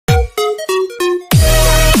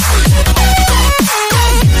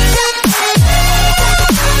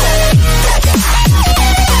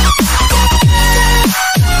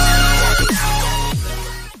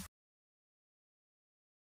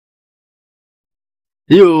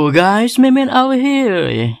Yo guys, Mimin over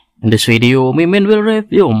here. In this video, Mimin will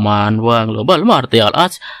review Manhua Global Martial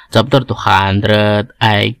Arts Chapter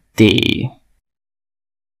 280.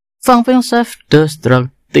 Fang Ping's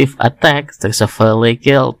self-destructive attack successfully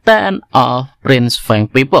killed 10 of Prince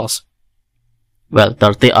Feng peoples, while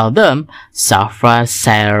 30 of them suffered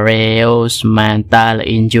serious mental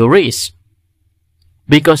injuries.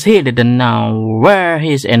 Because he didn't know where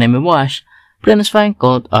his enemy was, Prince Feng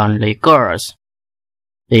could only curse.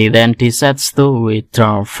 He then decides to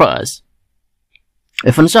withdraw first.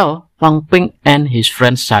 Even so, Fang Ping and his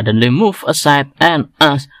friends suddenly move aside and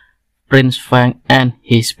ask Prince Feng and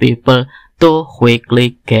his people to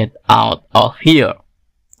quickly get out of here.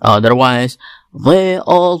 Otherwise, they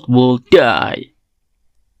all will die.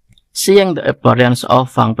 Seeing the appearance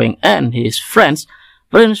of Fang Ping and his friends,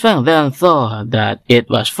 Prince Feng then thought that it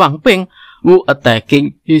was Fang Ping who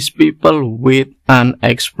attacking his people with an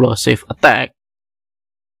explosive attack.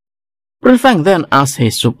 Prince Feng then asked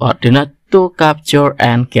his subordinate to capture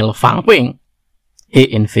and kill Fang Ping.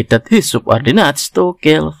 He invited his subordinates to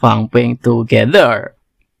kill Fang Ping together.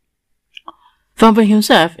 Fang Ping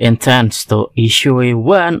himself intends to issue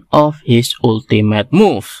one of his ultimate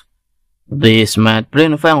moves. This made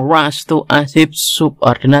Prince Feng rush to ask his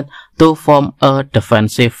subordinate to form a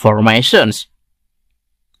defensive formation.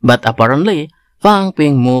 But apparently, Fang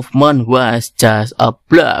Ping's movement was just a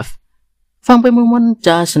bluff. Fang Ping's movement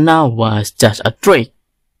just now was just a trick,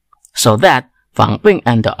 so that Fang Ping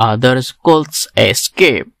and the others could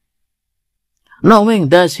escape. Knowing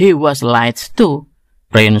that he was lied to,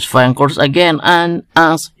 Prince Feng cursed again and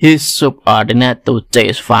asked his subordinate to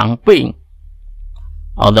chase Fang Ping.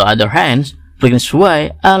 On the other hand, Prince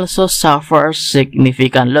Huai also suffered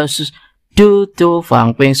significant losses due to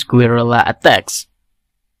Fang Ping's guerrilla attacks.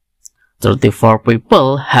 34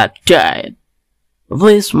 people had died.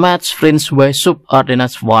 This made Prince Huai's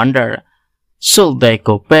subordinates wonder, should they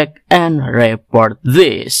go back and report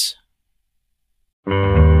this?